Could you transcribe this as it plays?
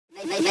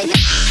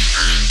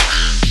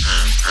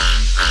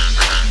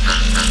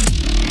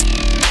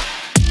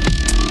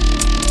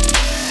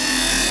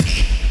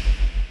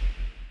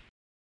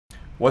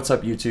What's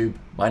up YouTube?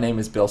 My name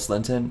is Bill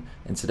Slinnton,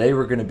 and today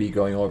we're going to be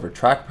going over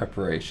track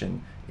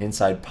preparation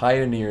inside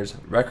Pioneer's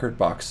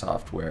Rekordbox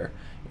software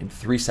in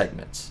 3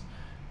 segments.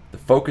 The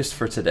focus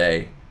for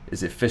today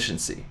is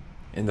efficiency.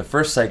 In the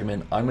first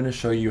segment, I'm going to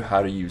show you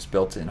how to use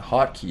built-in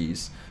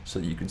hotkeys so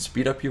that you can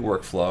speed up your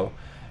workflow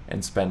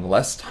and spend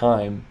less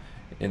time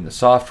in the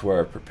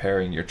software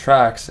preparing your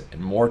tracks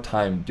and more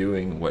time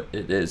doing what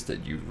it is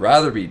that you'd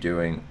rather be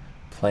doing,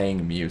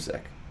 playing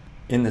music.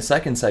 In the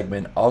second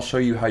segment, I'll show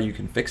you how you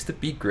can fix the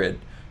beat grid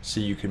so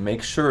you can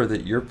make sure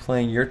that you're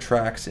playing your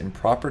tracks in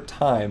proper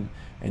time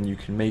and you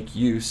can make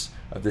use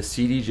of the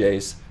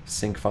CDJ's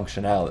sync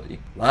functionality.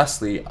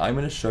 Lastly, I'm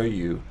going to show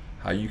you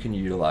how you can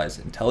utilize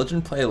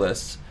intelligent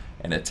playlists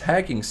and a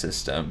tagging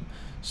system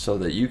so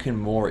that you can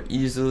more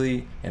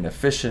easily and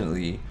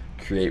efficiently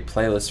create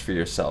playlists for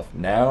yourself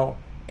now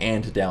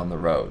and down the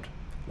road.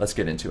 Let's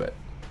get into it.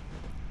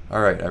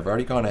 Alright, I've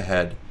already gone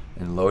ahead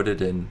and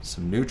loaded in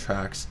some new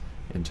tracks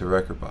into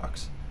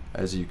Rekordbox.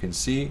 As you can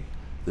see,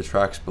 the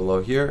tracks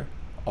below here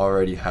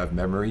already have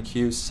memory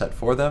cues set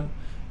for them,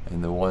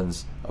 and the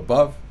ones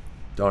above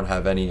don't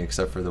have any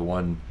except for the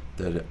one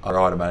that are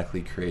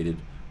automatically created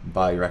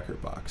by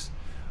Rekordbox.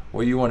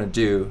 What you want to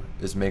do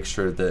is make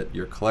sure that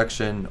your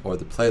collection or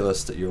the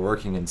playlist that you're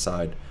working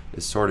inside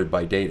is sorted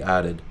by date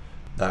added.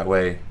 That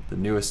way the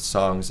newest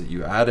songs that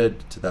you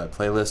added to that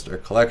playlist or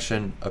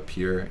collection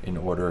appear in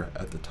order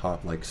at the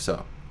top like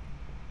so.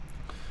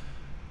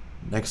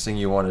 Next thing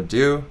you want to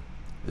do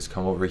is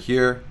come over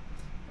here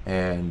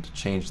and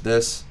change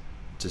this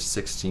to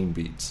 16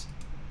 beats.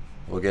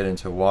 We'll get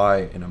into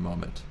why in a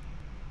moment.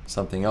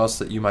 Something else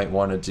that you might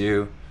want to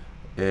do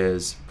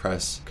is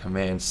press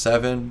Command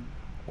 7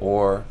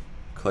 or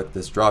click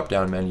this drop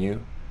down menu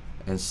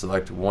and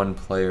select one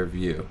player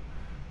view.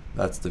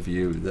 That's the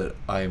view that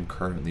I am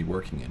currently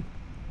working in.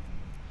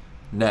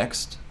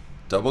 Next,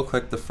 double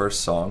click the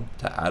first song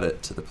to add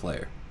it to the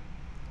player.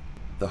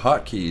 The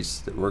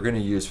hotkeys that we're going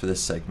to use for this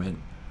segment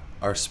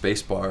are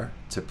spacebar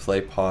to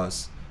play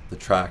pause the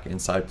track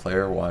inside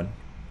player 1,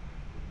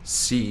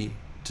 C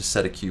to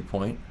set a cue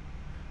point,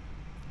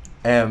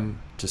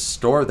 M to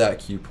store that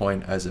cue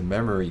point as a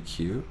memory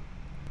cue,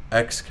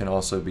 X can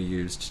also be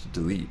used to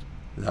delete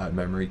that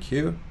memory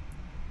cue,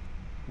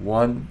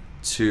 1,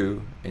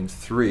 2, and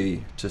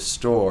 3 to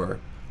store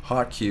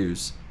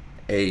hotkeys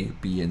A,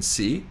 B, and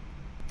C.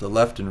 The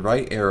left and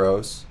right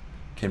arrows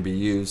can be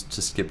used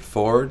to skip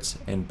forwards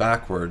and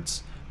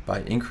backwards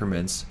by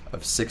increments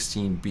of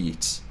 16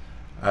 beats,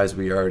 as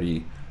we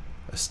already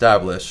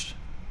established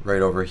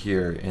right over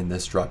here in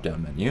this drop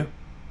down menu.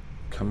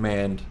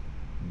 Command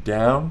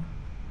down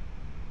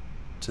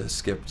to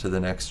skip to the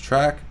next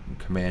track, and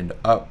Command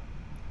up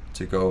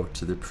to go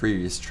to the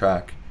previous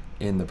track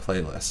in the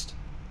playlist.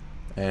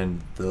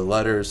 And the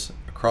letters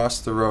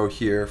across the row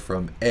here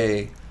from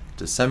A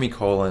to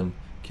semicolon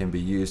can be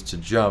used to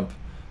jump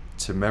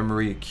to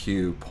memory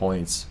cue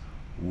points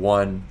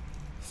 1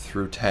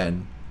 through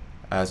 10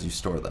 as you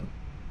store them.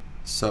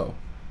 So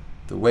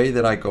the way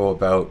that I go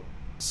about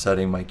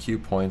setting my cue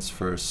points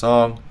for a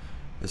song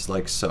is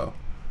like so.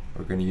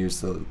 We're going to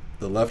use the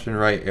left and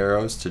right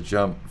arrows to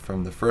jump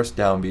from the first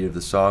downbeat of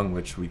the song,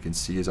 which we can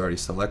see is already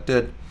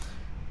selected,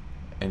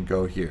 and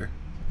go here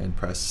and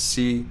press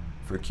C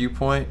for cue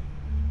point,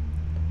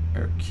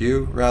 or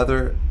Q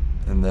rather,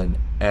 and then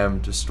M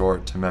to store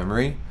it to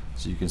memory.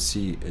 So you can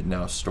see it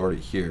now stored it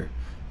here,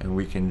 and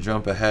we can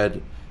jump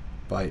ahead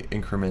by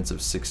increments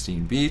of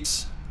 16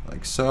 beats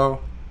like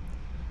so.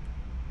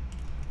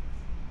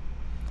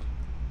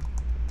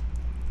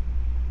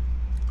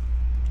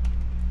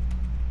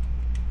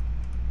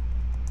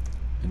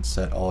 And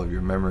set all of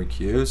your memory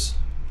cues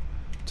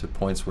to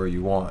points where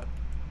you want.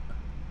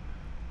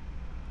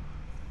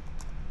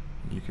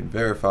 You can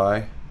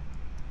verify.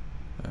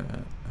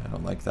 I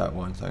don't like that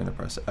one, so I'm going to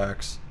press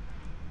X.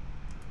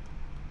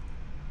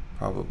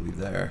 Probably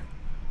there.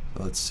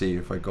 So let's see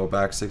if I go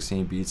back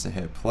 16 beats and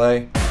hit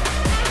play.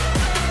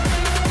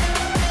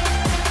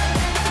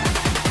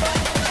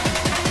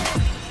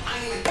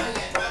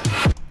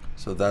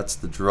 So that's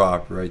the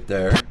drop right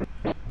there.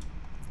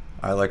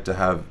 I like to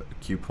have a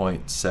cue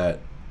point set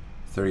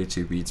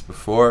 32 beats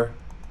before,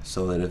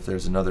 so that if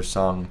there's another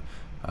song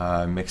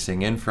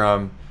mixing in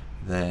from,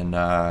 then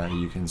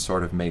you can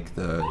sort of make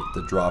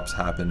the drops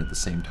happen at the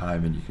same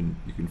time, and you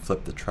can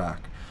flip the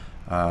track.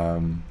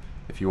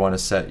 If you want to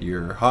set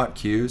your hot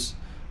cues,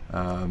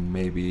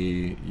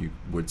 maybe you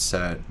would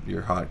set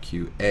your hot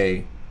cue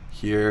A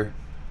here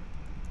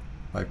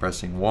by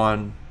pressing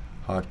 1,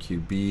 hot cue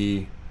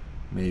B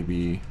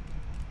maybe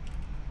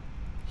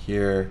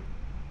here,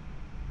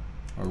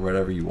 or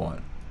whatever you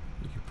want.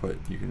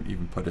 You can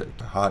even put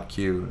a hot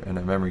cue and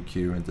a memory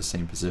cue in the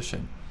same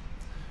position.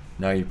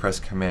 Now you press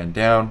Command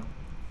down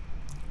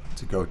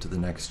to go to the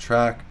next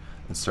track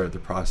and start the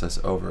process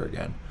over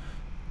again.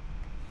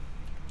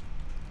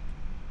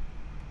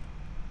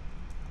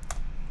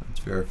 Let's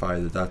verify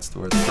that that's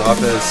where the drop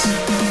is.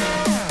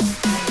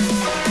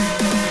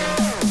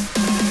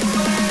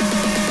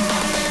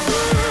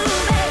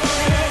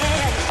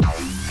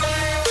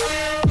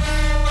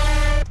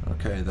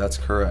 Okay, that's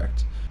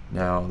correct.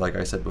 Now, like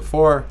I said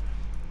before,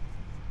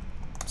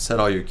 set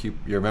all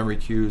your memory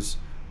cues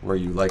where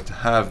you like to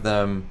have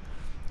them.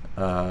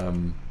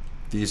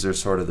 These are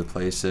sort of the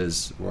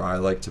places where I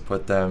like to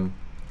put them.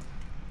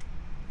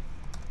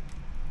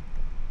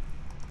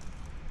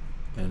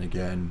 And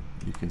again,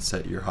 you can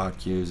set your hot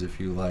cues if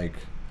you like.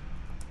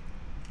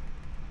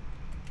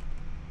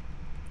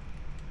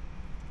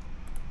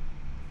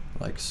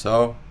 Like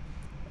so.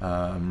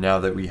 Now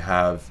that we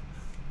have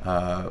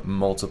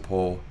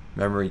multiple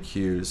memory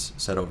cues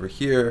set over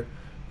here,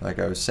 like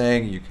I was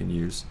saying, you can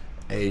use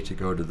A to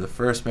go to the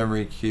first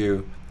memory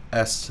cue,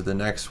 S to the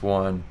next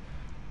one,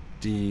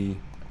 D,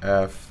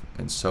 F,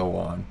 and so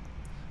on.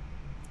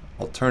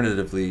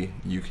 Alternatively,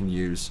 you can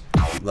use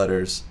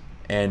letters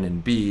N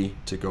and B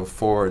to go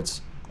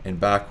forwards and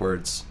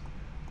backwards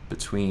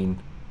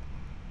between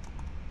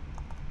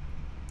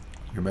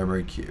your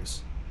memory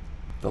cues.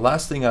 The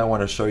last thing I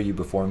want to show you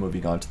before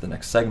moving on to the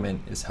next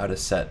segment is how to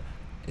set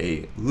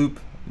a loop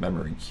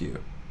memory cue.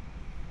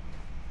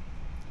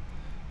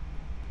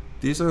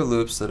 These are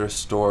loops that are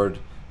stored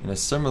in a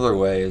similar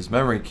way as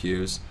memory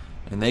cues,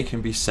 and they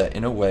can be set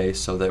in a way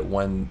so that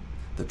when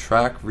the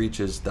track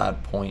reaches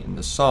that point in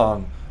the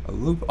song, a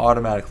loop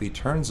automatically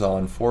turns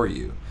on for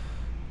you.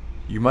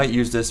 You might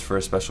use this for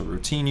a special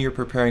routine you're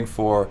preparing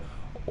for,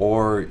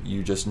 or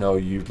you just know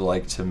you'd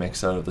like to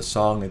mix out of the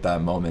song at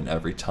that moment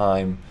every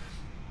time.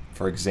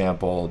 For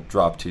example,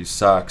 drop 2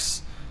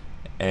 sucks,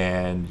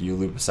 and you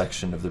loop a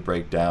section of the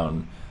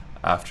breakdown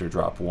after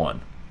drop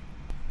 1.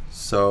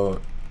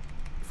 So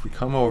if we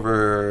come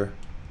over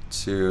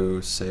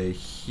to, say,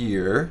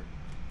 here,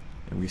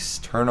 and we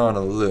turn on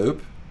a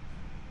loop,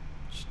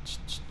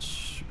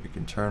 we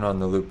can turn on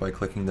the loop by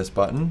clicking this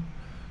button.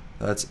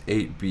 That's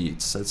 8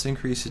 beats. Let's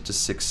increase it to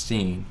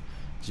 16.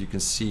 As you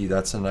can see,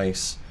 that's a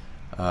nice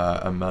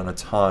amount of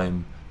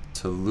time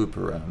to loop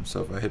around.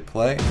 So if I hit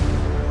play,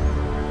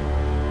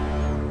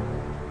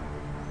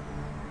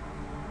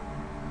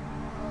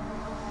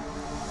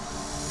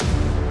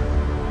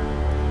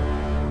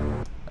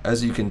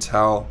 as you can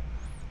tell,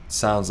 it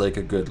sounds like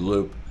a good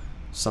loop,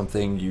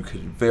 something you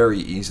could very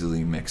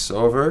easily mix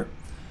over.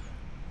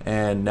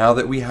 And now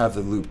that we have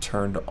the loop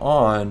turned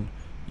on,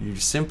 you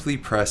simply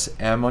press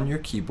M on your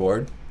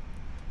keyboard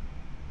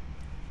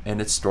and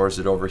it stores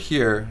it over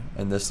here,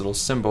 and this little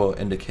symbol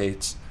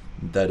indicates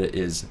that it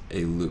is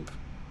a loop.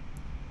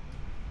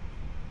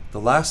 The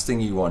last thing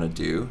you want to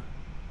do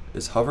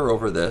is hover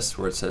over this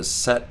where it says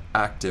set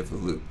active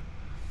loop.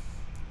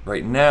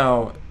 Right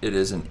now it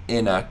is an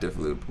inactive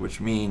loop, which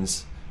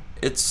means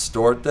it's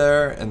stored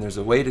there and there's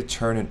a way to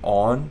turn it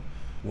on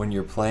when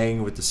you're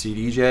playing with the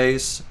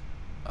CDJs.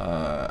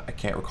 I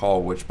can't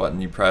recall which button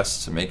you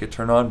press to make it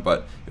turn on,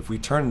 but if we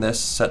turn this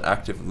set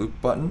active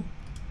loop button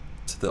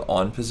to the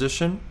on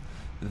position,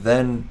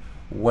 then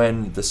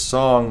when the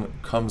song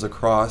comes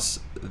across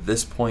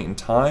this point in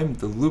time,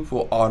 the loop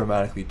will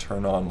automatically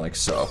turn on like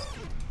so.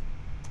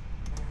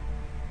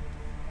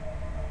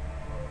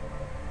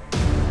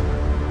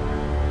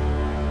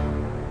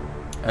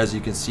 As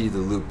you can see, the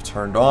loop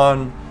turned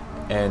on,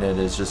 and it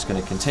is just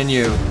going to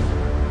continue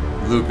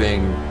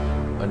looping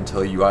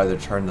until you either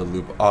turn the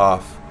loop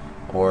off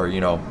or,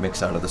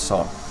 mix out of the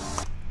song.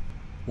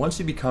 Once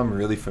you become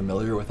really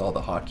familiar with all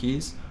the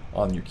hotkeys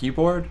on your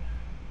keyboard,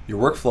 your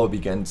workflow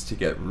begins to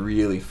get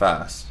really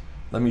fast.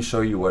 Let me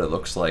show you what it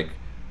looks like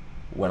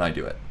when I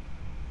do it.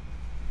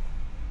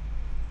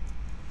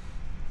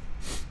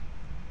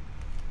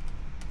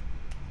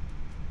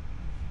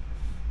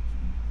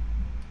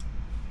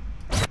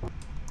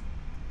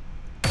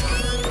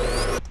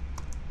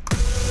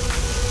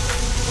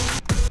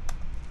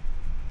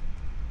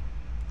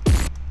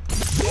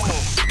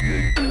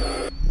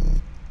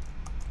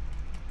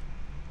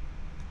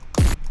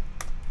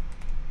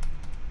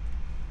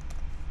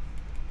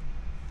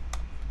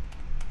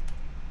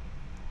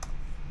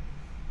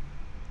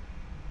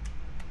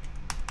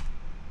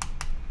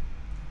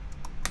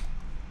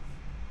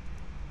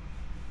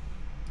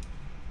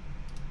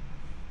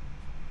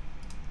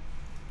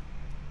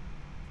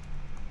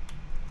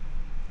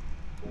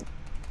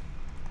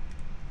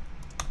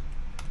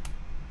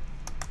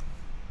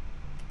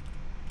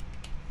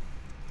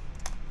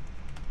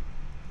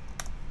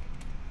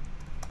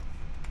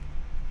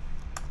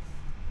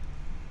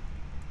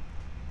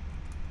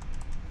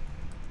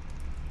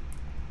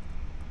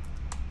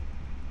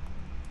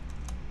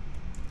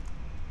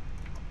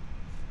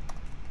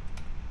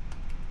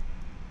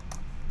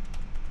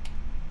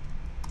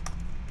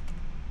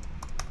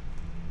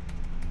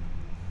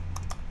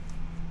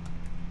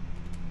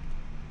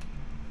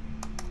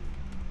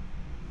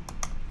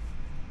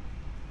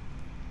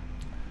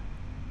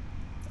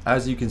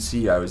 As you can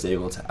see, I was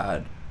able to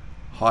add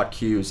hot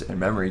cues and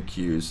memory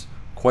cues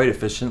quite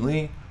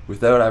efficiently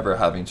without ever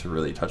having to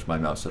really touch my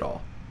mouse at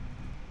all.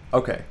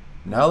 Okay,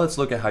 now let's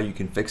look at how you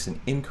can fix an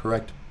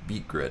incorrect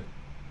beat grid.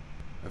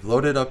 I've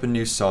loaded up a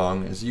new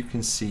song. As you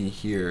can see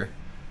here,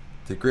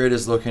 the grid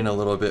is looking a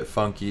little bit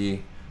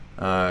funky.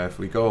 If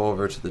we go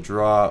over to the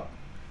drop,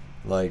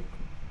 like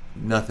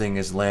nothing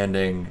is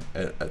landing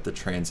at the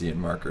transient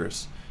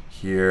markers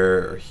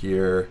here or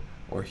here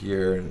or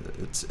here.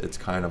 It's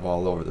kind of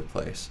all over the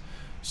place.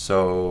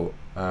 So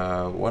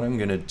what I'm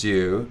gonna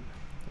do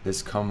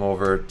is come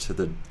over to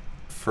the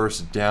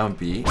first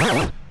downbeat.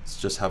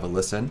 Let's just have a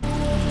listen.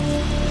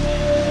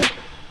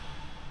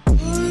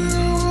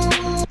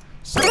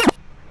 So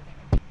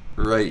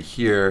right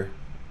here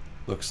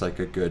looks like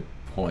a good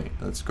point.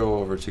 Let's go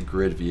over to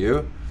grid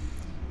view.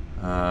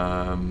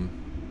 And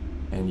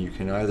you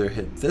can either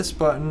hit this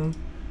button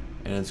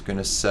and it's going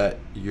to set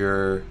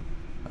your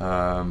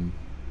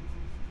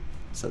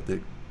set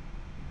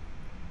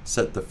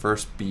the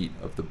first beat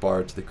of the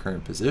bar to the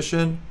current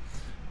position.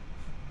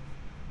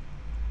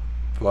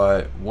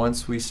 But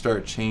once we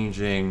start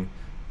changing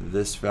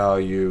this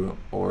value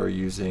or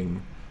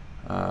using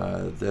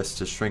this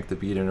to shrink the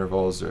beat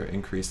intervals or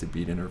increase the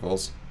beat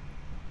intervals,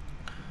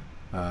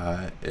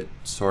 it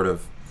sort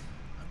of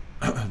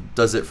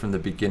does it from the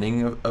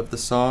beginning of the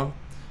song,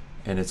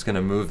 and it's going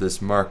to move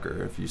this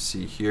marker. If you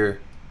see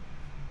here,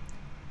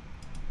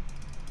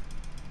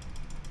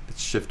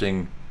 it's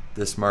shifting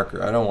this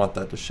marker. I don't want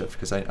that to shift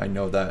because I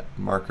know that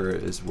marker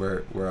is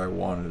where I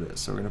wanted it.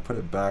 So we're going to put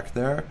it back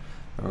there,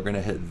 and we're going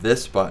to hit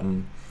this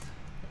button,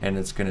 and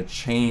it's going to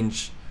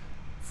change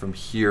from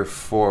here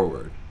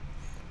forward.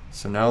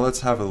 So now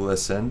let's have a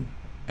listen,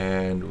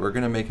 and we're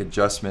going to make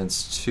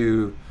adjustments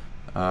to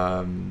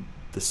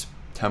this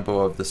tempo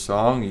of the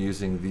song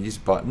using these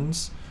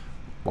buttons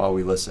while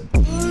we listen.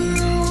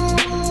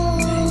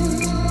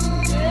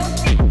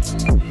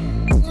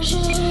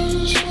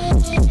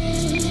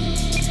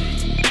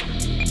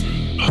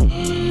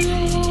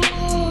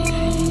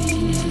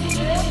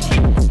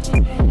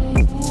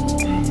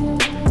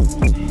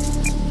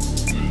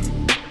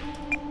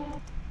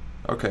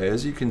 Okay,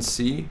 as you can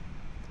see,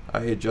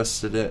 I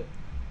adjusted it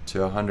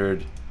to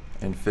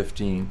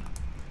 115.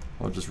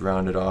 We'll just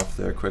round it off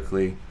there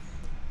quickly,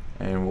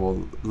 and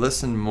we'll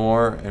listen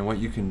more. And what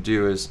you can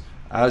do is,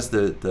 as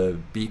the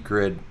beat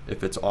grid,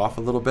 if it's off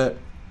a little bit,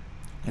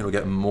 it'll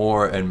get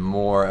more and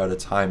more at a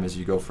time as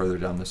you go further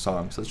down the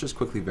song. So let's just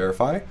quickly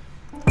verify.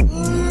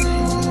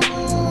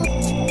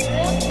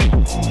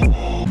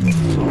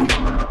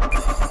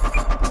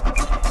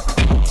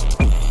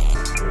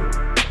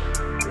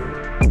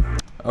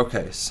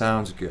 Okay,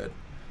 sounds good.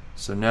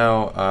 So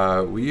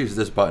now we use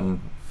this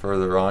button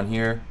further on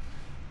here.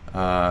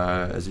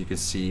 As you can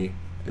see,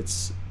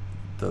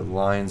 the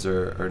lines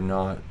are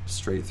not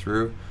straight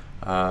through.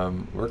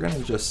 We're going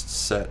to just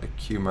set a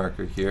cue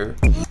marker here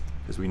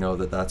because we know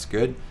that that's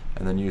good,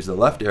 and then use the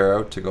left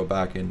arrow to go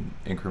back in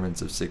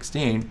increments of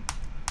 16.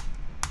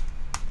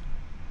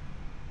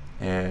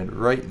 And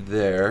right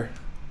there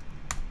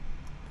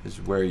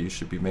is where you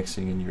should be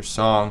mixing in your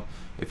song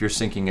if you're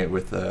syncing it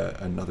with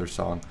another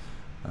song.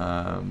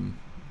 And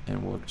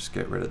we'll just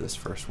get rid of this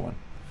first one.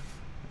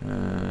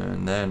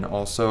 And then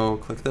also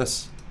click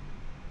this.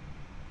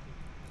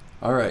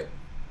 Alright,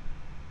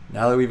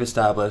 now that we've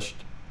established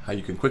how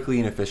you can quickly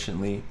and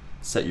efficiently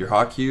set your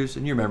hot cues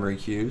and your memory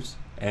cues,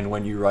 and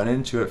when you run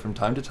into it from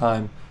time to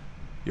time,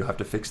 you'll have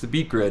to fix the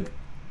beat grid,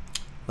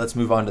 let's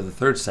move on to the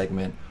third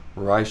segment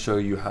where I show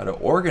you how to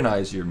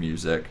organize your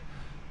music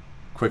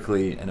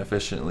quickly and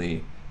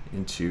efficiently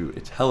into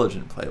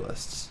intelligent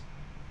playlists.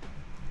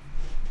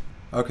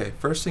 Okay,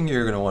 first thing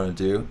you're going to want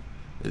to do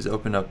is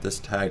open up this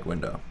tag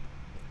window,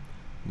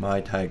 my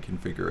tag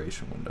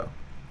configuration window.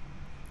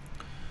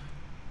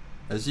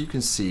 As you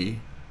can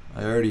see,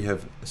 I already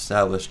have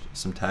established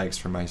some tags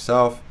for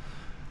myself.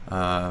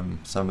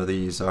 Some of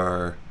these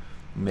are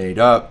made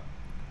up.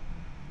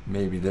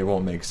 Maybe they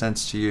won't make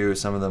sense to you.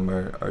 Some of them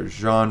are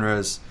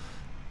genres.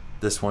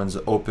 This one's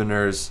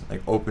openers,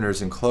 like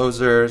openers and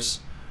closers.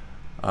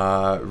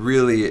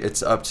 Really,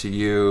 it's up to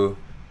you.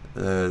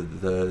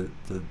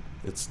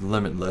 It's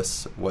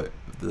limitless what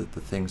the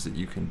things that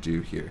you can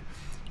do here.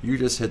 You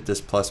just hit this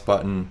plus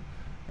button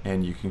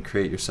and you can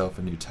create yourself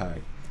a new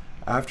tag.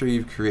 After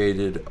you've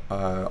created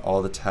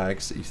all the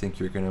tags that you think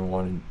you're going to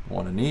want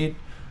to need,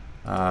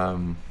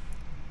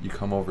 you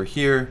come over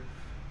here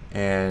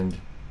and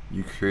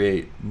you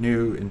create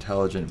new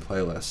intelligent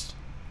playlist.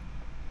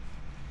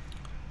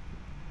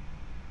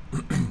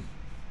 You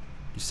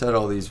set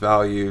all these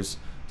values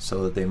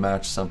so that they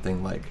match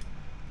something like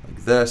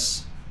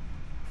this.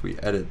 If we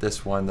edit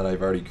this one that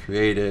I've already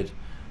created,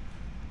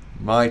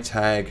 my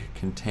tag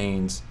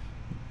contains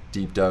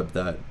deep dub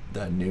that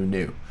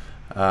new.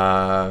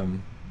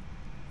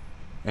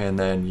 And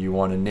then you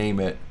want to name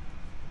it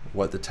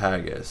what the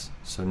tag is.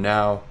 So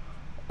now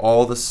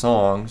all the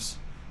songs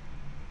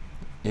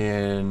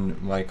in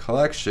my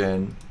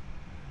collection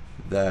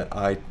that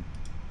I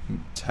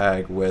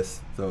tag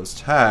with those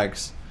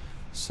tags,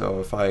 so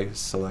if I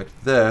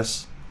select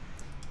this,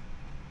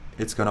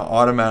 it's going to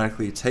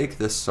automatically take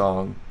this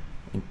song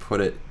and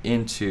put it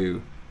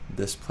into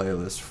this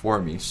playlist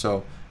for me.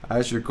 So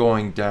as you're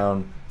going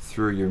down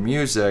through your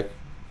music,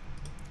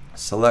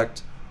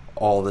 select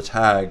all the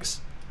tags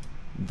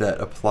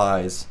that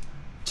applies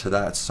to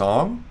that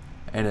song,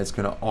 and it's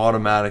going to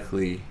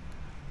automatically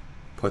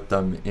put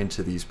them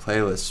into these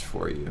playlists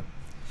for you.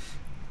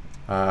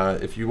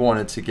 If you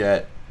wanted to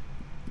get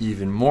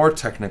even more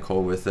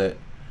technical with it,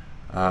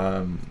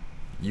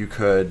 you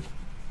could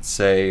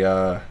say,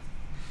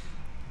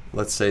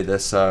 let's say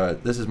this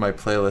is my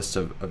playlist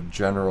of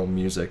general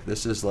music.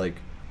 This is like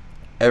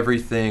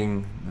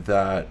everything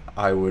that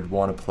I would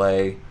want to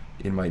play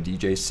in my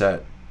DJ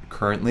set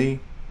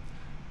currently.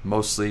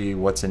 Mostly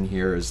what's in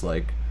here is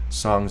like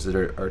songs that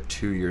are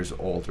 2 years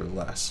old or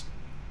less.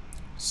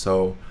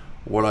 So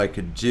what I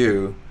could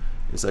do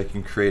is I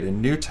can create a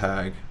new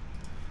tag,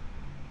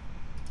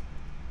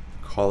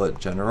 call it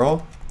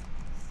general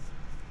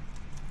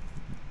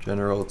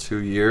 2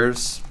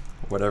 years,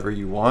 whatever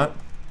you want,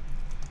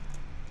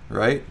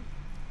 right?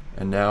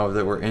 And now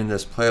that we're in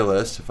this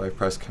playlist, if I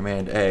press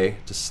Command A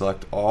to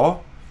select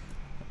all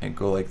and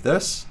go like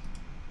this,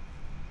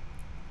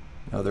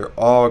 now they're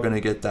all going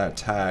to get that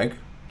tag.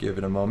 Give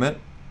it a moment.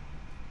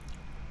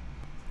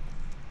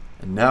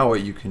 And now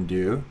what you can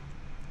do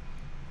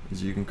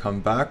is you can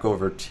come back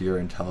over to your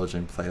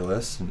intelligent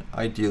playlist, and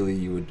ideally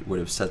you would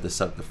have set this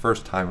up the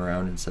first time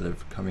around instead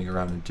of coming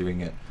around and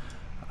doing it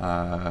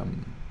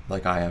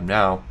like I am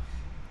now.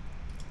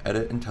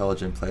 Edit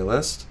intelligent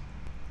playlist,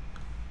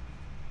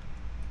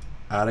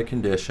 add a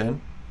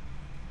condition,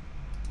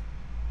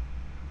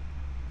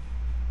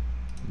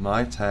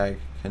 my tag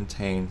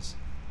contains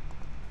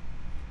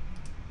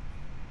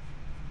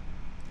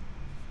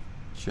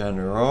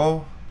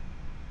general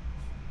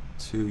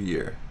 2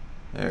 year.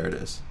 There it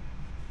is.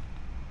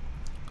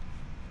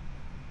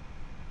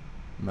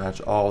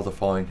 Match all the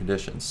following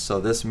conditions. So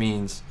this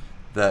means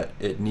that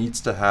it needs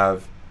to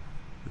have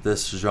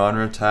this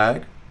genre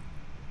tag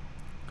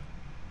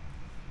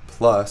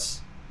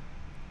plus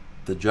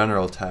the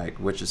general tag,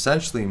 which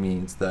essentially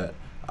means that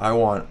I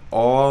want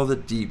all the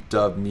deep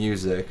dub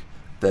music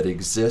that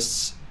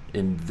exists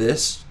in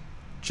this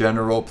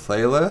general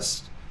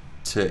playlist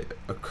to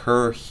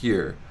occur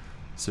here.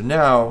 So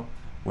now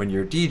when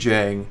you're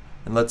DJing,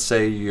 and let's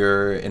say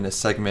you're in a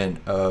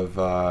segment of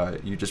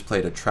you just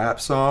played a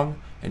trap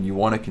song and you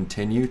want to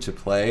continue to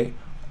play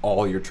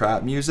all your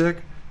trap music,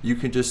 you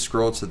can just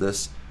scroll to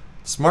this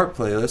smart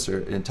playlist, or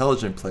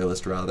intelligent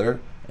playlist rather,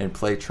 and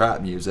play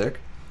trap music.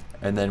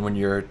 And then when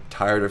you're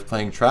tired of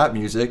playing trap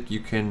music, you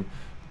can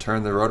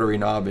turn the rotary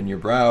knob in your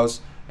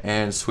browse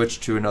and switch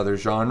to another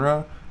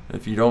genre.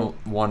 If you don't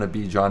want to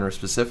be genre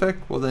specific,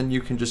 well then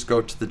you can just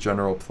go to the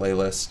general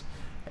playlist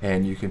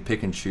and you can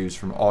pick and choose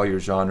from all your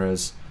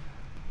genres.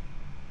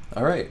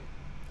 Alright,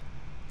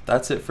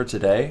 that's it for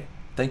today.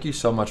 Thank you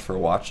so much for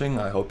watching.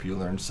 I hope you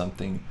learned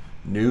something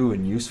new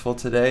and useful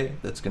today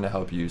that's going to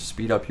help you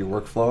speed up your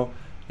workflow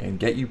and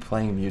get you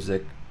playing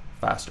music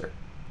faster.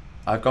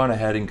 I've gone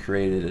ahead and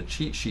created a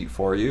cheat sheet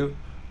for you,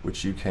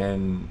 which you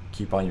can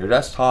keep on your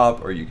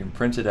desktop or you can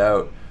print it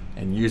out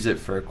and use it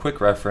for a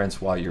quick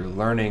reference while you're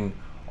learning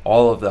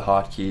all of the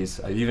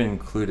hotkeys. I've even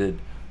included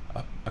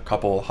a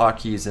couple of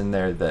hotkeys in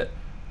there that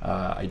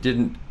I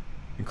didn't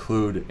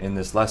include in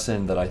this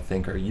lesson that I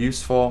think are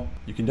useful.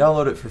 You can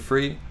download it for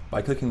free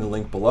by clicking the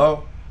link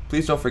below.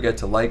 Please don't forget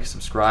to like,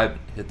 subscribe,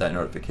 hit that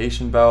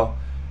notification bell.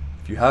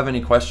 If you have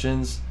any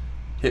questions,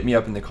 hit me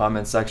up in the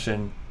comments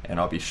section and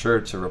I'll be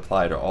sure to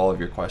reply to all of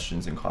your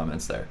questions and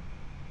comments there.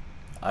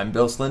 I'm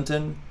Bill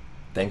Slinnton.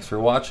 Thanks for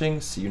watching.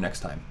 See you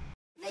next time.